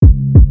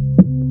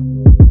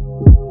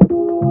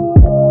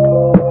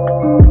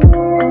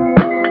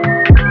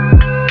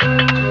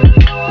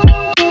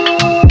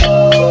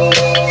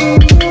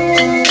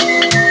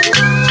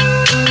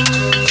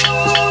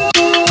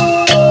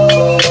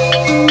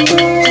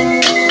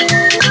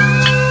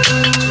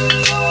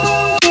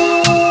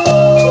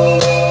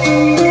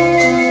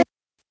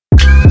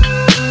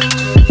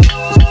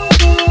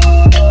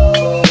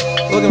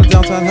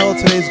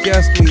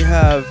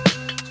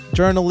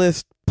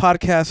journalist,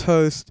 podcast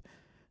host,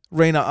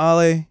 Reina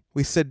Ale.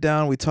 We sit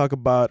down, we talk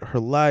about her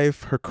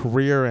life, her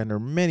career, and her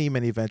many,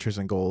 many ventures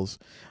and goals.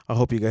 I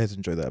hope you guys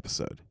enjoy the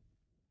episode.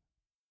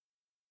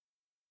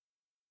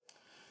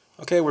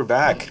 Okay, we're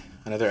back.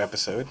 Another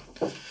episode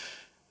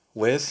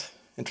with,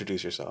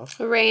 introduce yourself.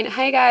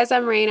 Hi guys,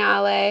 I'm Rain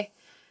Ale.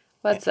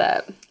 What's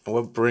up? And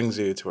what brings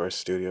you to our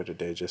studio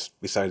today, just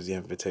besides the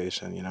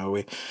invitation?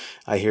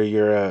 I hear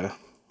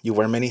you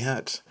wear many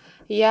hats.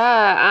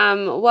 Yeah,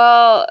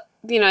 well,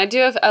 I do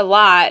have a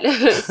lot.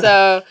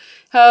 So,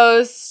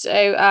 host,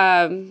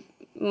 I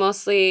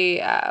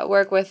mostly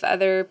work with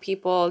other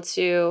people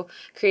to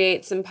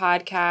create some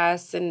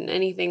podcasts and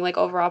anything like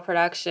overall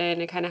production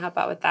and kind of help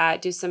out with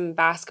that. Do some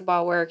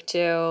basketball work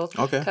too,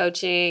 Okay.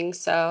 coaching.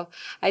 So,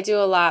 I do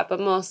a lot, but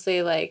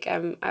mostly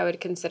I would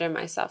consider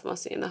myself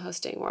mostly in the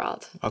hosting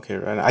world. Okay,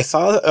 right. I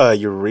saw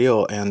your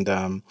reel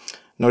and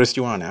noticed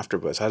you were on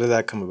AfterBuzz. How did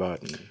that come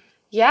about?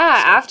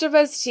 Yeah,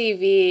 AfterBuzz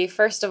TV.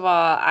 First of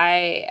all,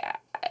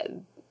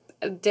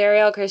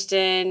 Dariel,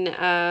 Christian,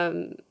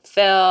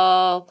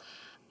 Phil,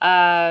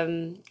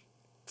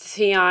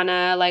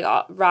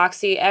 Tiana,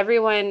 Roxy,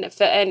 everyone,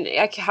 and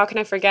how can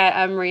I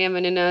forget Maria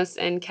Menounos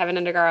and Kevin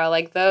Undergaro?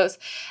 Like those,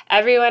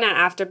 everyone at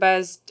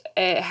AfterBuzz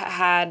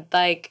had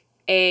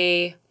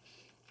they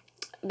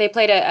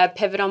played a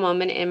pivotal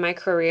moment in my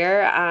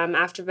career.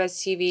 AfterBuzz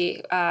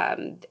TV,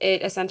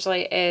 it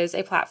essentially is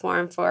a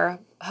platform for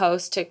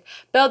hosts to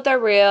build their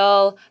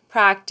reel,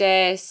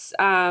 practice,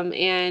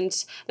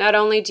 and not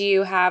only do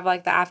you have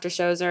like the after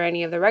shows or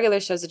any of the regular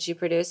shows that you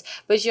produce,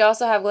 but you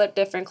also have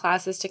different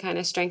classes to kind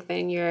of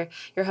strengthen your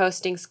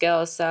hosting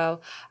skills.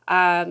 So,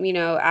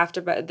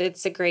 AfterBuzz,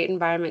 it's a great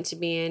environment to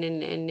be in,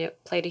 and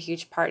it played a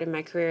huge part in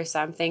my career.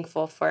 So I'm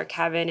thankful for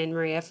Kevin and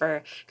Maria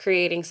for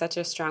creating such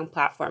a strong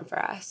platform for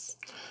us.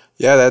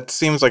 Yeah, that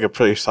seems like a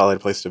pretty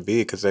solid place to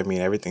be because I mean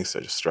everything's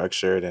so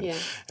structured and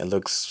it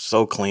looks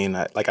so clean.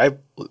 Like I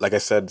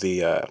said,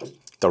 the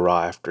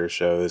raw after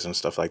shows and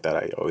stuff like that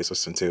I always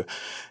listen to.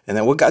 And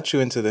then what got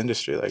you into the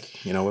industry?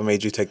 What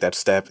made you take that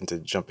step into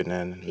jumping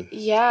in?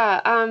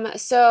 Yeah.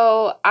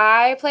 So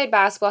I played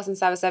basketball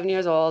since I was 7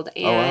 years old,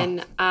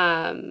 and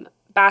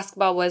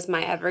basketball was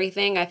my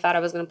everything. I thought I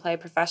was going to play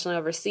professionally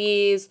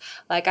overseas.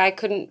 Like I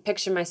couldn't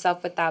picture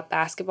myself without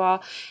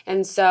basketball,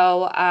 and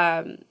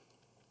so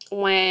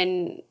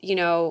when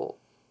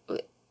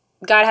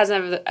God has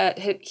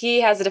he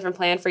has a different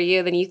plan for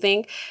you than you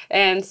think.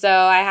 And so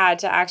I had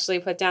to actually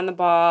put down the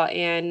ball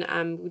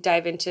and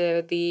dive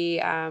into the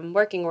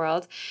working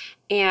world.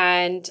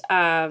 And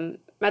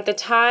at the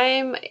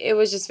time, it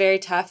was just very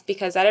tough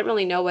because I didn't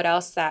really know what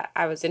else that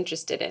I was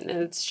interested in.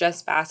 It's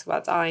just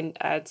basketball.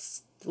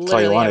 It's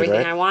literally everything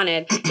right? I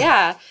wanted.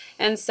 Yeah.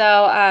 And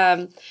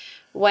so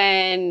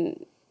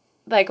when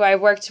I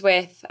worked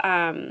with,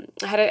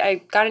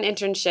 I got an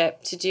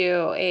internship to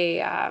do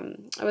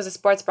I was a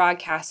sports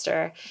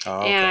broadcaster,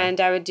 and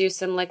I would do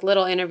some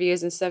little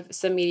interviews and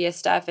some media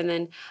stuff, and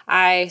then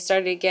I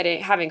started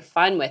having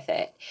fun with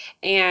it,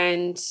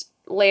 and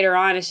later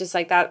on, it's just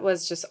that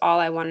was just all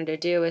I wanted to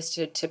do was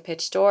to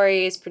pitch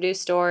stories, produce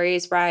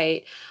stories,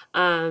 write.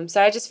 So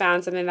I just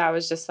found something that I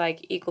was just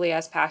equally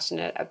as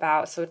passionate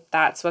about. So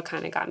that's what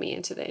kind of got me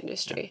into the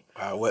industry.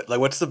 Wow.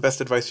 What's the best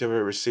advice you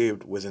ever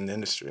received within the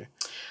industry?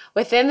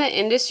 Within the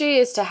industry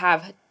is to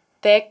have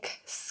thick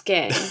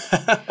skin.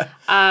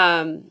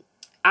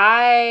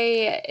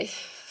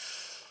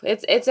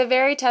 It's a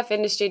very tough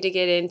industry to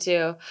get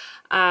into.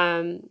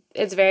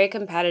 It's very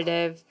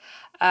competitive.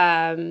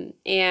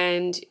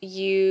 And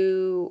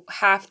you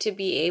have to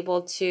be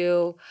able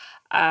to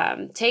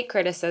take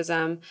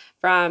criticism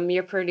from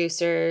your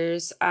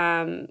producers,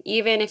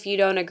 even if you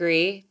don't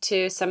agree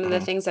to some of the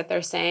things that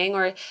they're saying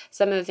or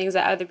some of the things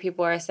that other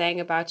people are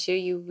saying about you.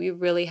 You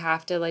really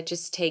have to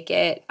just take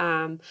it.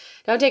 Don't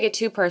take it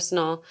too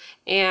personal,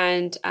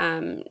 and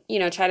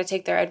try to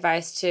take their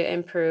advice to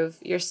improve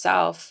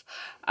yourself.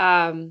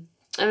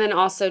 And then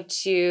also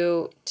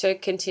to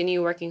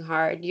continue working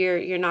hard.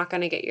 You're not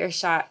going to get your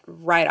shot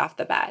right off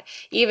the bat.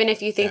 Even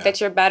if you think that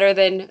you're better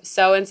than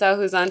so-and-so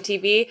who's on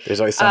TV. There's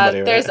always somebody,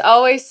 right? There's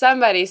always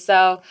somebody.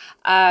 So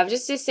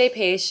just to stay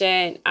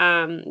patient.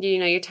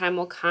 Your time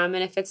will come.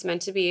 And if it's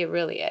meant to be, it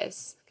really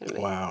is.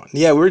 Wow.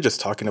 Yeah, we were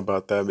just talking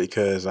about that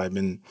because I've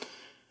been...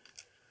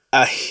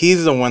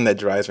 he's the one that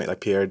drives me.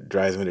 Pierre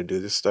drives me to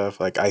do this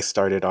stuff. I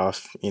started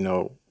off,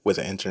 with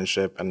an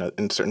internship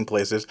in certain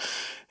places,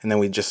 and then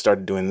we just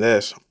started doing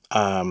this.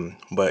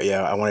 But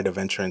yeah, I wanted to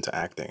venture into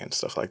acting and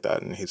stuff like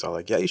that. And he's all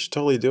like, yeah, you should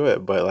totally do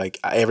it. But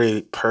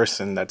every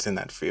person that's in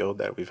that field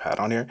that we've had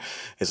on here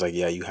is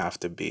yeah, you have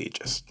to be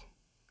just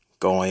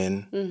go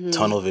in,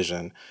 tunnel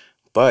vision,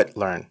 but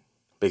learn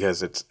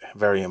because it's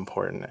very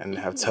important and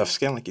have tough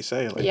skin, like you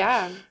say.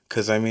 Yeah.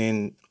 Because to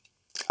me,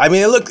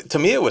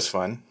 it was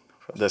fun.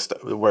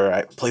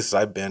 Places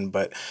I've been,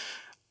 but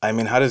I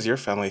mean, how does your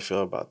family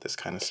feel about this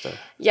kind of stuff?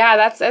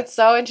 Yeah, it's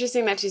so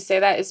interesting that you say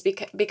that. Is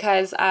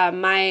because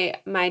my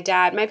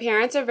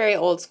parents are very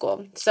old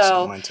school.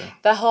 So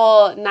the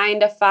whole 9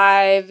 to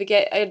 5,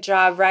 get a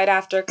job right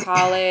after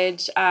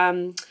college.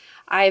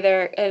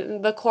 either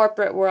the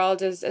corporate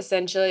world is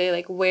essentially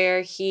like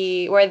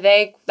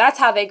that's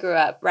how they grew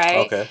up,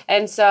 right? Okay.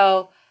 And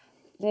so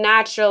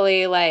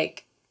naturally,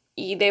 like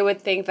they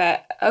would think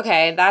that,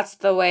 okay, that's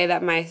the way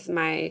that my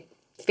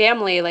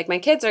family, like my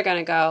kids, are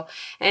gonna go.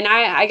 And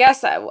I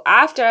guess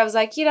after I was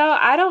like,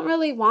 I don't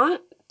really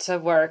want to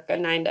work a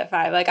 9 to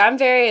 5. Like I'm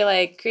very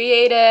like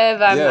creative.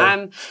 Yeah.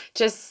 I'm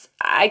just,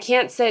 I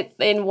can't sit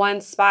in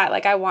one spot.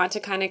 Like I want to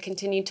kind of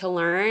continue to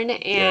learn. Yeah.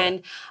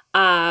 And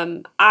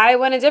I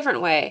went a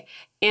different way.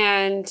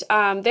 And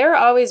they were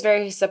always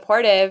very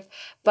supportive,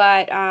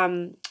 but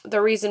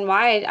the reason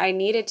why I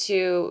needed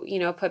to,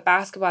 put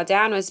basketball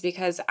down was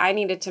because I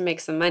needed to make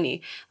some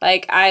money.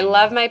 Like I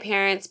love my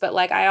parents, but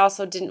like I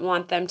also didn't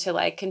want them to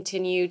like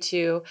continue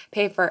to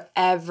pay for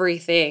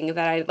everything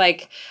that I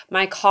like,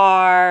 my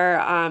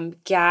car,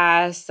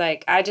 gas.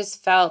 Like I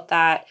just felt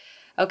that,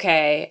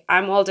 okay,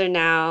 I'm older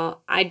now.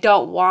 I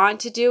don't want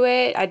to do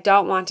it. I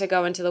don't want to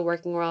go into the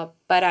working world,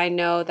 but I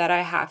know that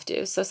I have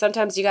to. So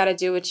sometimes you got to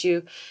do what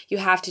you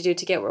have to do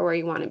to get where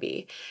you want to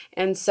be.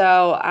 And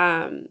so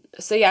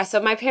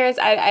my parents,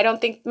 I don't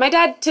think, my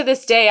dad to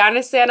this day,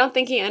 honestly, I don't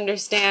think he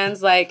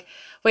understands like,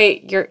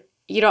 wait,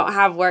 you don't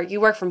have work. You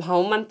work from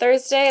home on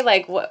Thursday?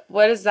 Like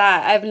what is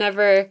that?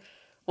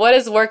 What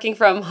is working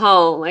from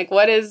home? Like,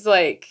 what is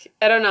like,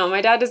 I don't know.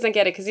 My dad doesn't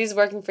get it because he's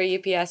working for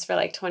UPS for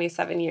like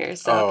 27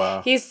 years. So Oh,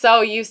 wow. he's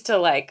so used to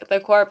like the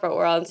corporate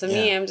world. And so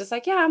me, Yeah. I'm just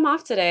like, yeah, I'm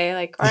off today.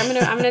 Like, or I'm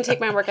gonna take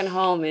my working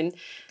home and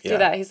do Yeah.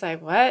 that. He's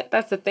like, what?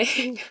 That's the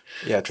thing.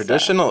 Yeah, So,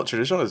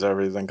 traditional is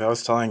everything. I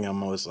was telling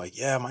him, I was like,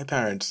 yeah, my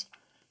parents,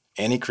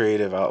 any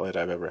creative outlet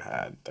I've ever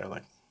had, they're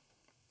like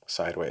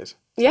sideways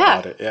yeah.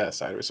 about it. Yeah,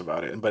 sideways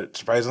about it. But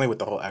surprisingly, with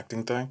the whole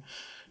acting thing,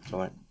 they're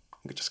like,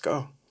 you could just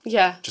go.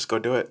 Yeah. Just go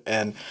do it.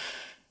 And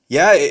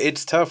yeah,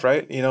 it's tough,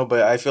 right?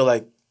 But I feel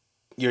like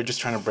you're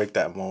just trying to break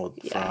that mold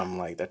from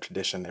like that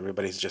tradition.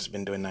 Everybody's just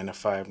been doing 9 to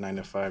 5, 9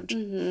 to 5, a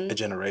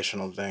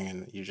generational thing,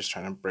 and you're just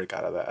trying to break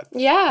out of that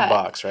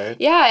box, right?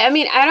 Yeah. I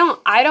mean,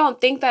 I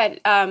don't think that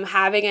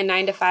having a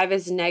 9 to 5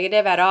 is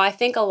negative at all. I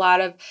think a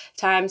lot of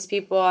times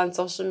people on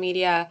social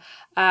media,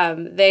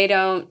 having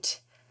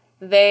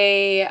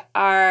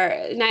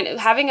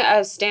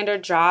a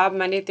standard job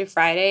Monday through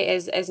Friday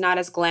is not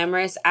as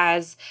glamorous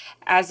as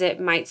it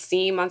might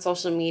seem on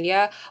social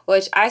media,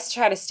 which I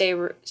try to stay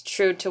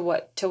true to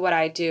what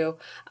I do.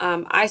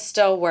 I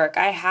still work.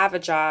 I have a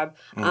job,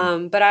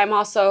 but I'm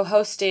also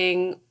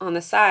hosting on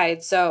the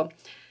side. So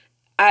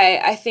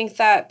I think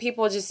that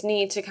people just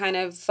need to kind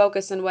of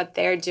focus on what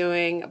they're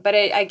doing. But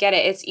I get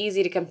it. It's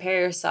easy to compare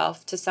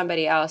yourself to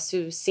somebody else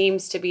who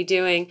seems to be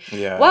doing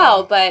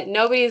well, but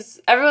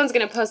everyone's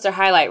going to post their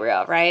highlight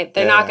reel, right?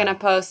 They're not going to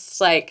post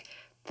like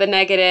the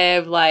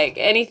negative, like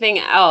anything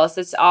else.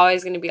 It's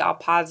always going to be all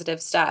positive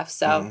stuff.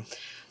 So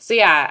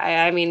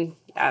yeah, I mean,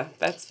 yeah,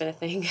 that's been a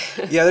thing.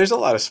 Yeah, there's a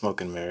lot of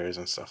smoke and mirrors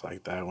and stuff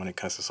like that when it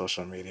comes to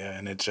social media.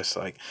 And it's just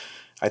like,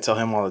 I tell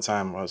him all the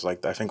time, I was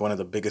like, I think one of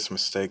the biggest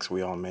mistakes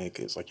we all make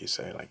is, like you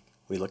say, like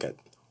we look at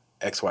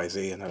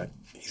XYZ and they're like,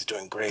 he's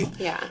doing great.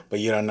 Yeah.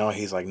 But you don't know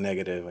he's like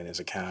negative in his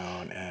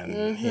account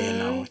and,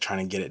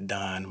 trying to get it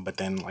done. But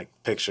then like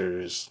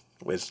pictures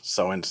with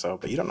so-and-so,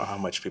 but you don't know how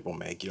much people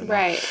make. You don't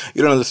know,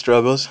 you don't know the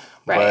struggles.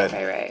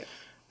 Right.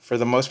 For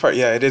the most part,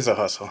 yeah, it is a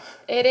hustle.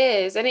 It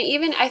is. And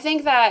I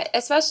think that,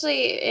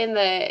 especially in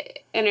the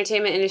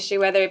entertainment industry,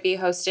 whether it be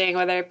hosting,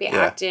 whether it be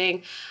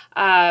acting,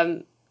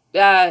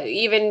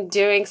 even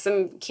doing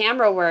some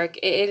camera work,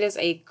 it is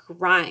a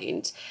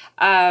grind.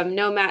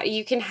 No matter,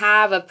 you can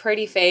have a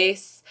pretty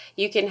face,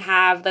 you can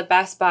have the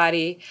best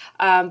body,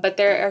 but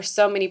there are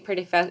so many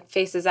pretty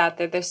faces out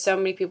there. There's so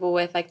many people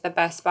with like the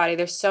best body.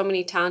 There's so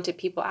many talented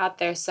people out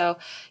there. So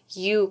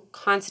you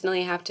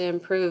constantly have to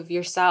improve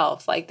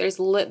yourself. Like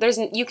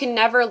you can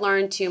never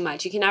learn too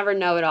much. You can never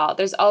know it all.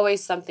 There's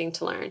always something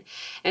to learn.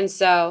 And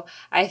so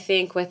I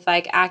think with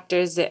like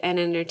actors and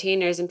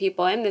entertainers and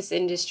people in this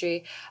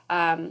industry,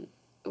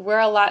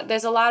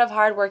 there's a lot of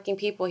hardworking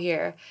people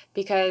here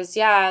because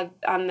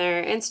on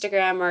their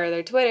Instagram or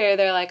their Twitter,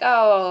 they're like,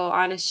 oh,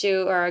 on a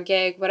shoot or a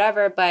gig,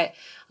 whatever. But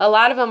a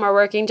lot of them are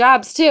working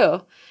jobs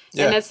too.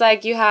 Yeah. And it's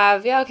like you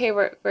have,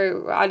 we're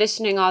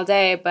auditioning all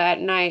day, but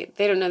at night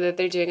they don't know that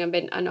they're doing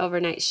an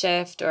overnight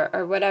shift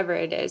or whatever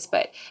it is.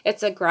 But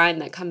it's a grind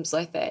that comes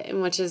with it,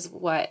 and which is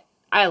what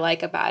I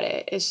like about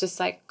it. It's just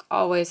like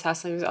always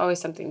hustling. There's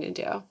always something to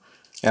do.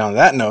 And on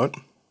that note,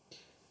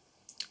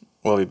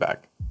 we'll be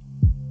back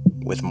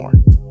with more.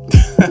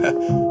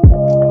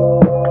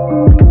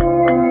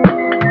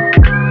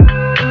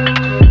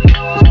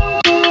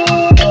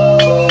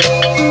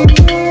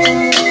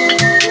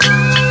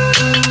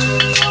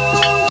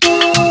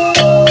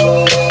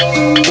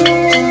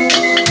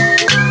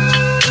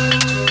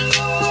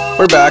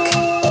 We're back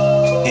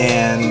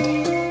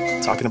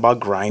and talking about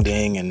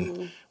grinding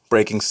and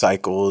breaking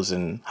cycles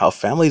and how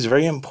family is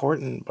very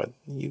important, but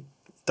you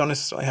don't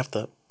necessarily have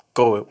to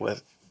go with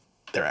what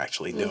they're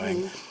actually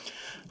doing.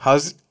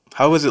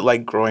 How was it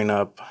like growing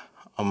up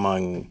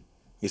among,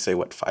 you say,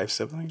 what, 5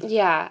 siblings?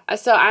 Yeah.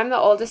 So I'm the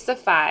oldest of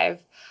 5.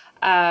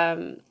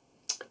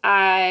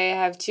 I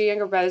have 2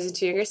 younger brothers and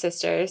 2 younger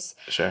sisters.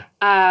 Sure.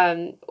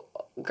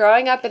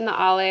 Growing up in the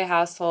Ale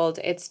household,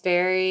 it's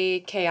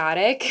very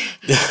chaotic.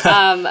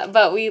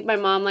 But my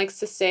mom likes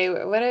to say,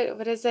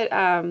 what is it?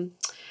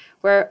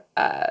 We're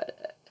a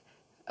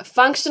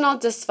functional,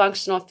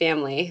 dysfunctional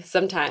family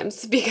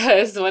sometimes,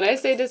 because when I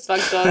say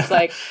dysfunctional, it's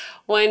like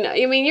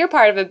you're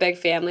part of a big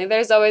family.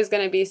 There's always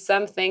going to be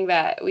something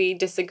that we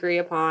disagree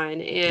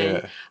upon,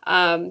 and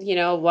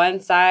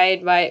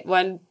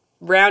one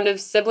round of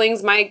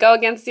siblings might go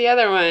against the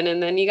other one,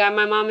 and then you got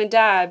my mom and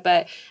dad.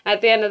 But at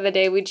the end of the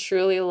day, we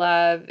truly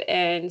love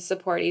and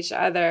support each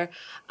other.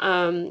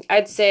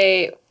 I'd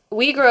say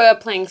we grew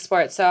up playing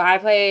sports. So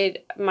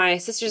my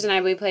sisters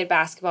and we played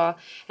basketball,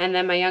 and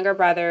then my younger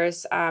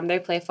brothers, they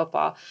play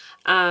football.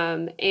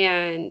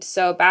 And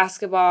so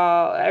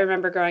basketball, I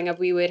remember growing up,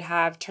 we would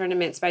have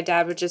tournaments. My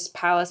dad would just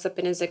pile us up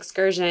in his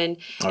excursion,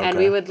 and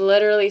we would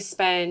literally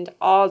spend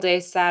all day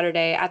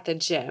Saturday at the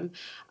gym.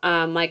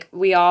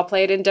 We all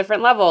played in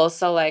different levels.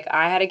 So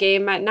I had a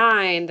game at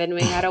 9, then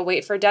we had to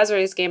wait for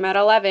Desiree's game at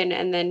 11,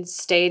 and then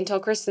stay until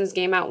Kristen's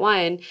game at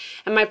 1.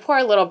 And my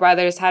poor little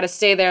brothers had to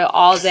stay there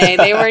all day.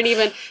 They were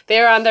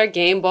on their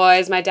Game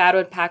Boys. My dad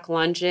would pack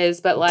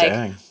lunches, but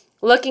Dang.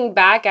 looking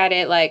back at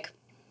it,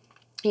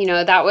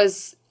 that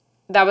was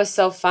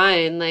so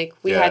fun.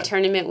 We had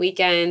tournament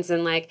weekends,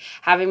 and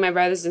having my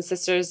brothers and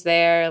sisters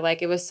there,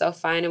 it was so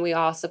fun, and we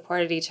all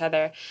supported each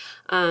other.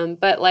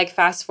 But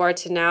fast forward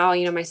to now,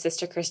 my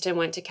sister Kristen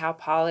went to Cal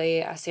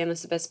Poly, San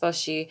Luis Obispo.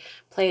 She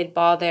played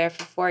ball there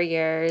for 4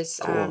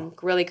 years. Cool.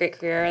 Really great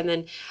career. And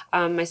then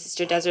my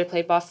sister Desiree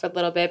played ball for a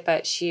little bit,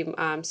 but she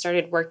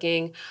started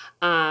working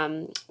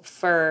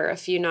for a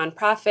few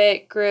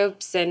nonprofit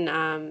groups,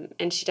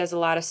 and she does a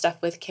lot of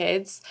stuff with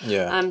kids.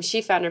 Yeah.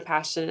 She found her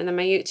passion. And then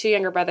my 2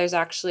 younger brothers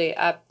actually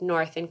up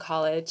north in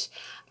college.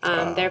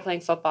 They're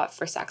playing football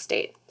for Sac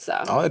State.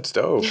 So. Oh, that's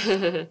dope.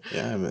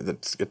 Yeah, man,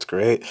 it's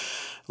great.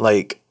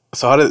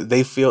 So how do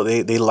they feel?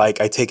 They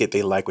like. I take it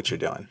they like what you're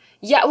doing.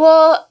 Yeah,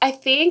 well, I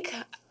think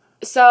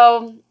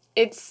so.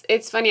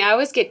 It's funny. I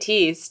always get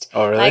teased.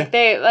 Oh, really?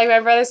 My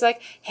brother's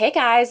like, "Hey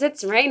guys,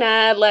 it's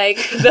Raina."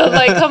 They'll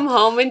come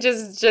home and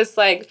just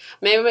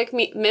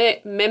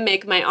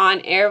mimic my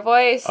on air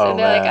voice, and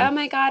they're like, "Oh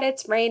my God,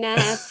 it's Raina."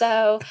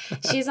 So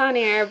she's on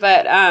air,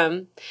 but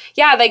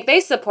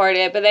they support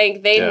it, but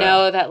they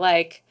know that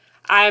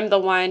I'm the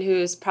one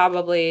who's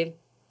probably.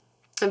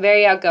 I'm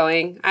very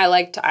outgoing.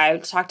 I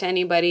talk to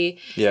anybody.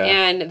 Yeah.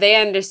 And they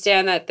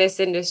understand that this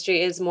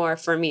industry is more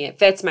for me. It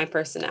fits my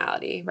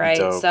personality, right?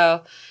 Dope.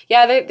 So,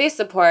 yeah, they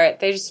support.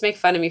 They just make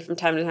fun of me from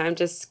time to time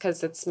just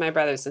because it's my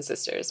brothers and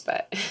sisters.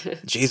 But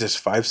Jesus,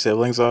 5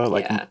 siblings though.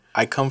 Yeah.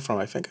 I come from.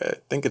 I think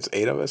it's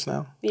 8 of us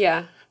now.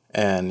 Yeah.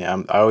 And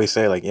I always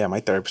say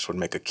my therapist would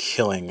make a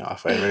killing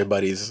off of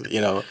everybody's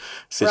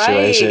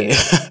situation.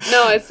 Right.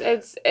 No,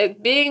 it's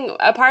being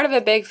a part of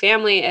a big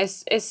family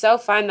is so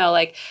fun though.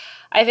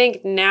 I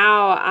think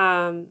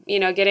now,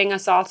 getting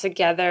us all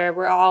together,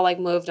 we're all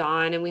moved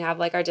on, and we have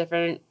our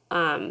different,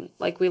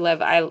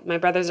 my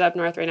brothers are up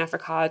north right now for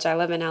college. I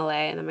live in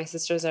LA, and then my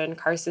sisters are in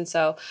Carson.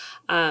 So,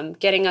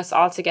 getting us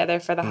all together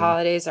for the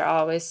holidays are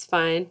always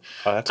fun.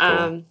 Oh, that's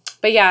cool.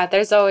 But yeah,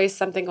 there's always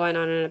something going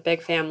on in a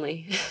big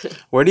family.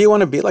 Where do you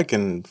want to be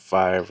in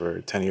 5 or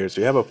 10 years?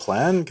 Do you have a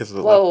plan?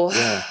 Whoa.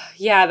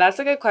 Yeah, that's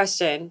a good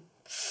question.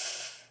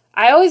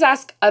 I always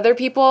ask other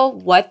people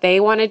what they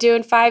want to do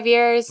in 5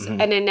 years,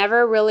 and I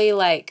never really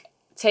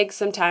take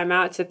some time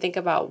out to think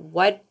about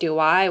what do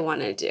I want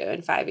to do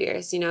in 5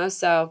 years,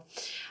 So,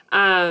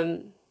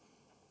 5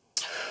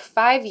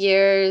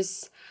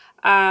 years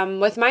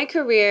with my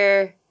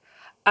career,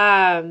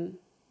 I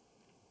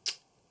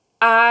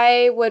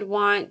would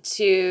want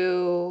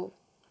to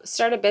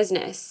start a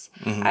business.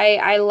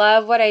 I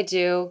love what I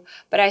do,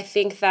 but I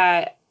think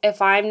that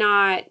if I'm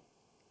not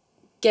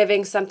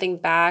giving something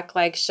back,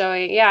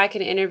 showing, I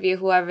can interview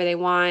whoever they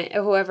want,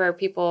 whoever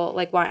people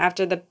want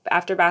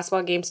after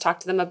basketball games, talk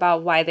to them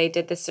about why they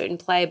did this certain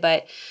play.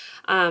 But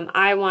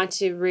I want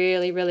to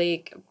really,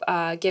 really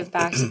give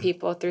back to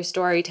people through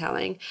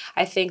storytelling.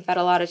 I think that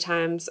a lot of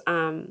times,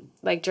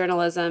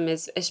 journalism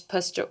is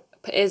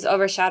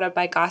overshadowed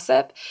by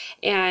gossip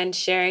and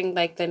sharing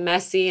the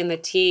messy and the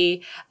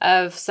tea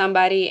of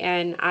somebody,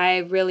 and I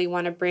really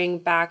want to bring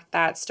back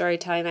that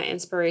storytelling, that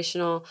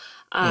inspirational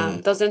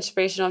those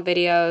inspirational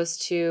videos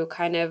to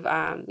kind of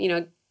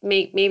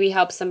maybe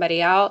help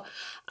somebody out,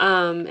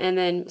 and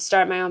then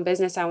start my own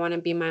business. I want to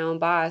be my own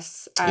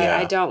boss.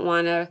 I don't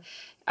want to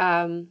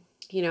I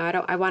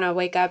want to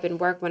wake up and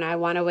work when I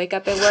want to wake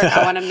up and work.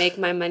 I want to make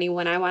my money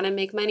when I want to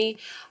make money,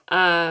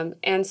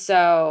 and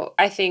so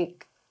I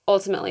think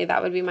ultimately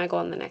that would be my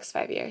goal in the next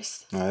 5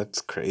 years.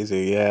 That's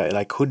crazy.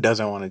 Yeah. Who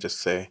doesn't want to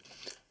just say,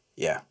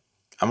 yeah,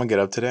 I'm going to get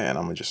up today and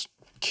I'm going to just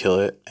kill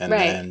it and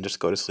then just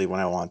go to sleep when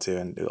I want to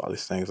and do all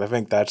these things. I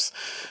think that's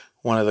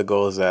one of the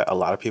goals that a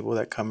lot of people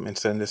that come and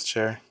sit in this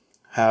chair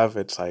have.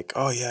 It's I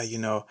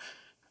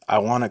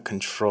want to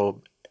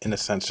control, in a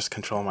sense, just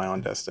control my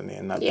own destiny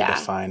and not be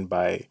defined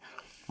by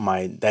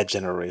that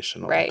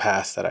generational Right.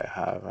 past that I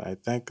have. And I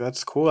think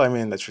that's cool. I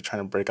mean, that you're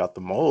trying to break out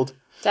the mold.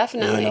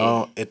 Definitely. You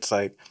know, it's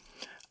like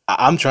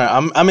I'm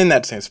trying. I'm in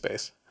that same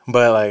space,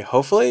 but like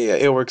hopefully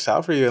it works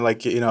out for you. And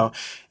like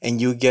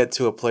and you get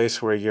to a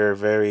place where you're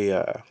very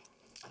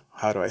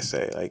how do I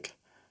say, like,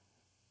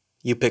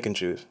 you pick and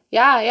choose.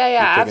 Yeah, You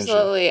pick and choose.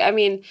 absolutely. I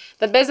mean,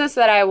 the business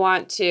that I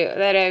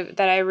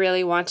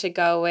really want to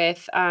go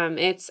with,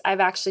 I've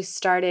actually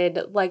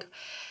started like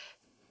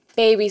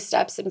baby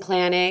steps in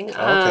planning.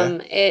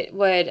 Okay. It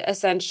would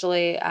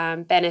essentially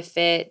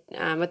benefit,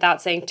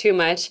 without saying too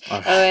much, it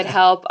Okay. would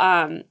help,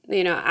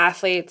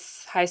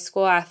 athletes, high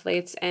school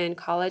athletes and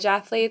college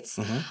athletes.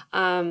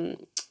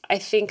 I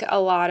think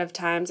a lot of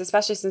times,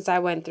 especially since I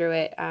went through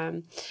it,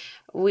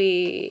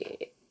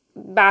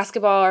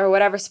 basketball or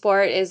whatever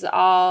sport is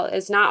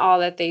not all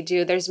that they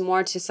do. There's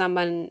more to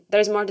someone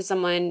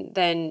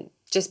than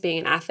just being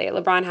an athlete.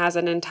 LeBron has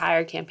an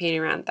entire campaign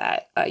around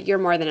that. You're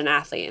more than an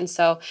athlete. And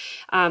so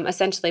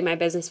essentially my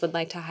business would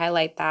like to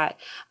highlight that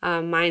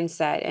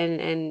mindset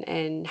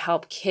and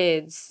help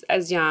kids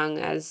as young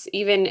as,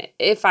 even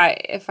if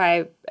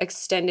I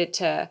extend it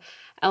to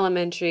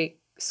elementary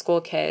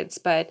school kids,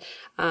 but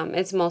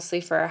it's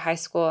mostly for high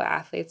school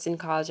athletes and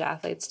college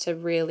athletes to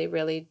really,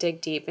 really dig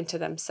deep into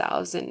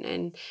themselves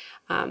and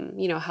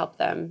help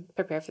them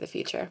prepare for the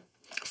future.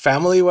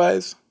 Family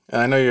wise,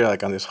 and I know you're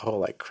like on this whole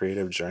like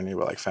creative journey,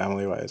 but like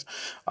family wise,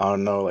 I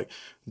don't know, like,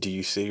 do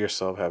you see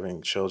yourself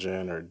having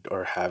children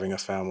or having a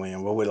family,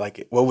 and what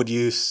would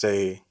you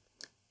say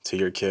to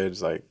your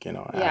kids, like,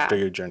 after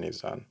your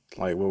journey's done?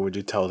 Like, what would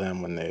you tell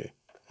them when they're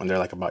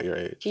like about your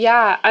age?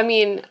 Yeah, I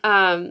mean,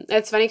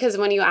 it's funny because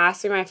when you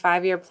asked me my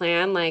 5-year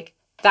plan, like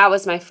that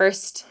was my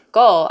first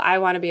goal. I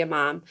want to be a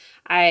mom.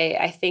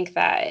 I think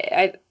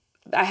that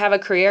I have a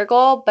career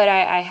goal, but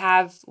I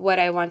have what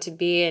I want to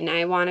be, and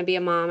I want to be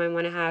a mom. I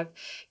want to have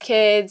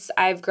kids.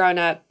 I've grown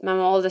up. I'm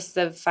the oldest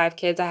of 5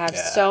 kids. I have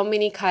so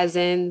many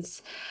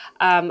cousins.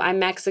 I'm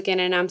Mexican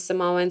and I'm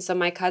Samoan, so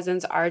my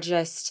cousins are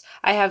just,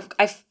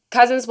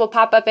 cousins will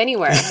pop up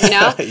anywhere,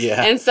 Yeah.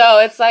 And so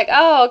it's like,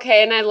 oh,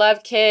 okay. And I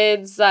love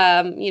kids.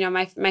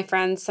 My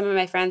friends, some of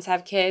my friends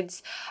have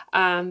kids,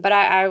 but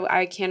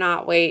I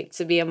cannot wait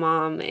to be a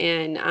mom.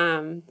 And,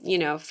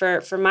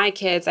 for my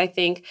kids, I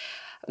think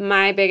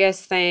my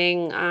biggest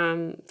thing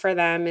for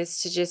them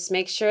is to just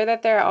make sure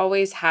that they're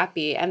always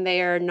happy and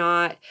they are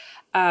not,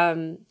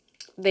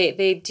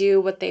 they do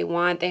what they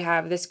want. They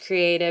have this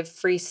creative,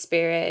 free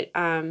spirit.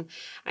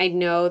 I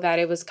know that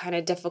it was kind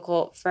of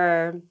difficult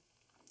for,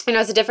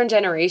 it's a different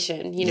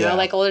generation,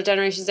 like older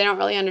generations, they don't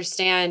really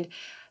understand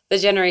the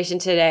generation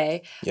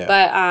today. Yeah.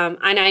 But,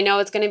 and I know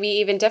it's going to be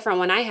even different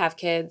when I have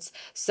kids.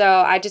 So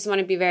I just want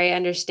to be very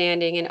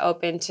understanding and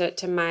open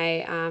to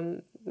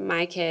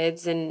my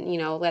kids and,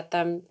 let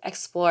them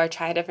explore,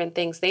 try different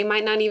things. They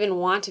might not even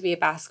want to be a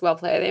basketball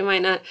player. They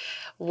might not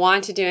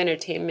want to do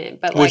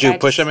entertainment, but would you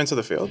push them into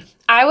the field?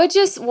 I would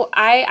just,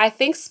 I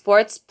think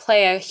sports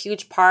play a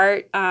huge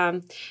part.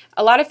 A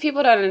lot of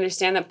people don't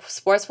understand that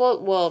sports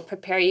will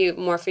prepare you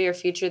more for your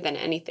future than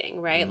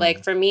anything, right?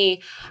 Like for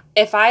me,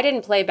 if I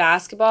didn't play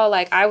basketball,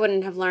 like I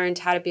wouldn't have learned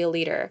how to be a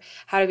leader,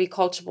 how to be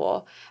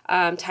coachable,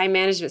 time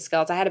management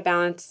skills. I had to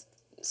balance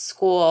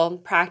school,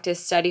 practice,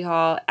 study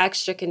hall,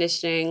 extra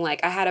conditioning.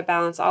 Like I had to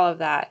balance all of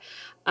that.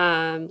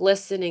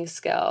 Listening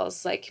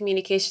skills, like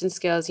communication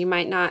skills. You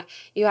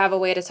have a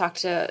way to talk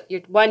to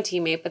your one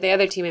teammate, but the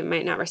other teammate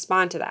might not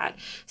respond to that.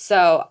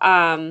 So,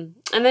 and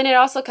then it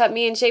also kept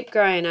me in shape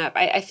growing up.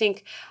 I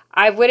think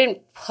I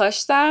wouldn't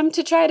push them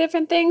to try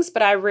different things,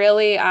 but I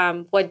really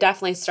would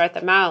definitely start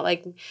them out,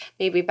 like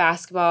maybe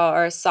basketball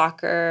or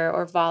soccer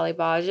or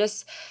volleyball,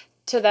 just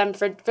to them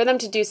for them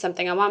to do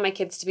something. I want my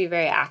kids to be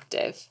very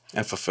active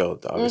and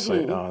fulfilled,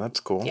 obviously. Oh,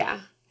 that's cool.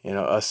 Yeah.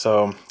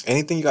 So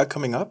anything you got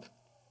coming up?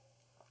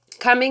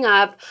 Coming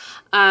up,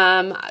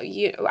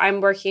 I'm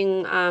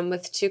working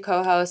with 2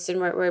 co-hosts, and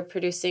we're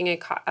producing a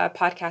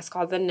podcast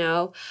called The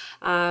Know.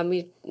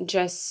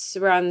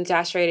 We're on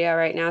Dash Radio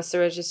right now, so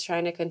we're just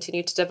trying to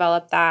continue to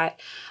develop that.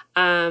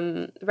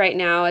 Right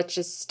now, it's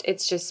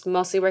just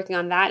mostly working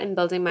on that and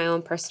building my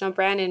own personal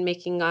brand and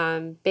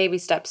making baby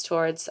steps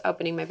towards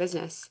opening my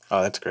business.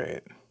 Oh, that's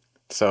great.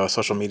 So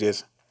social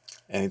medias?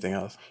 Anything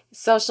else?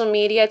 Social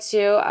media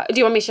too. Do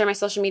you want me to share my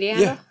social media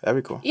handle? Yeah,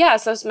 that'd be cool. Yeah,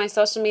 so my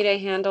social media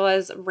handle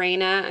is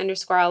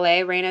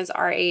Reina_Ale. Reina is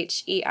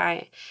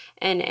RHEINA_ALE.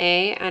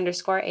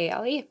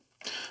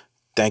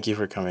 Thank you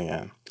for coming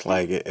in.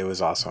 Like it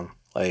was awesome.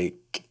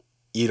 Like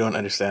you don't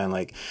understand.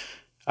 Like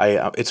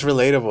it's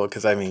relatable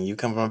because I mean you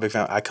come from a big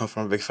family. I come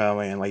from a big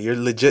family, and like you're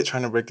legit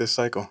trying to break this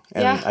cycle.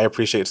 And I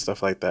appreciate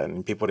stuff like that,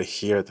 and people to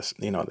hear this.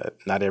 That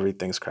not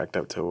everything's cracked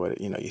up to what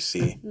you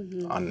see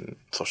on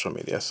social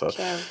media. So.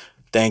 Sure.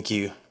 Thank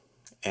you,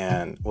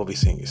 and we'll be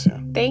seeing you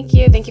soon. Thank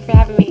you. Thank you for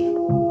having me.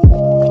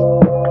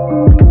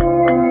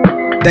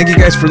 Thank you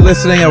guys for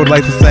listening. I would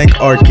like to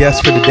thank our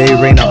guest for today,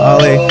 Reina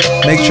Ale.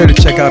 Make sure to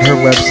check out her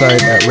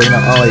website at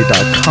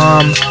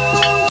reinaale.com.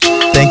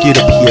 Thank you to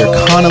Pierre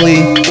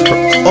Connolly for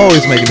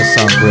always making this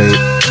sound great.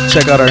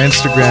 Check out our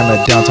Instagram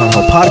at Downtown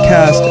Hall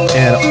Podcast,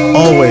 and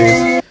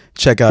always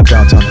check out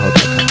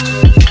downtownhell.com.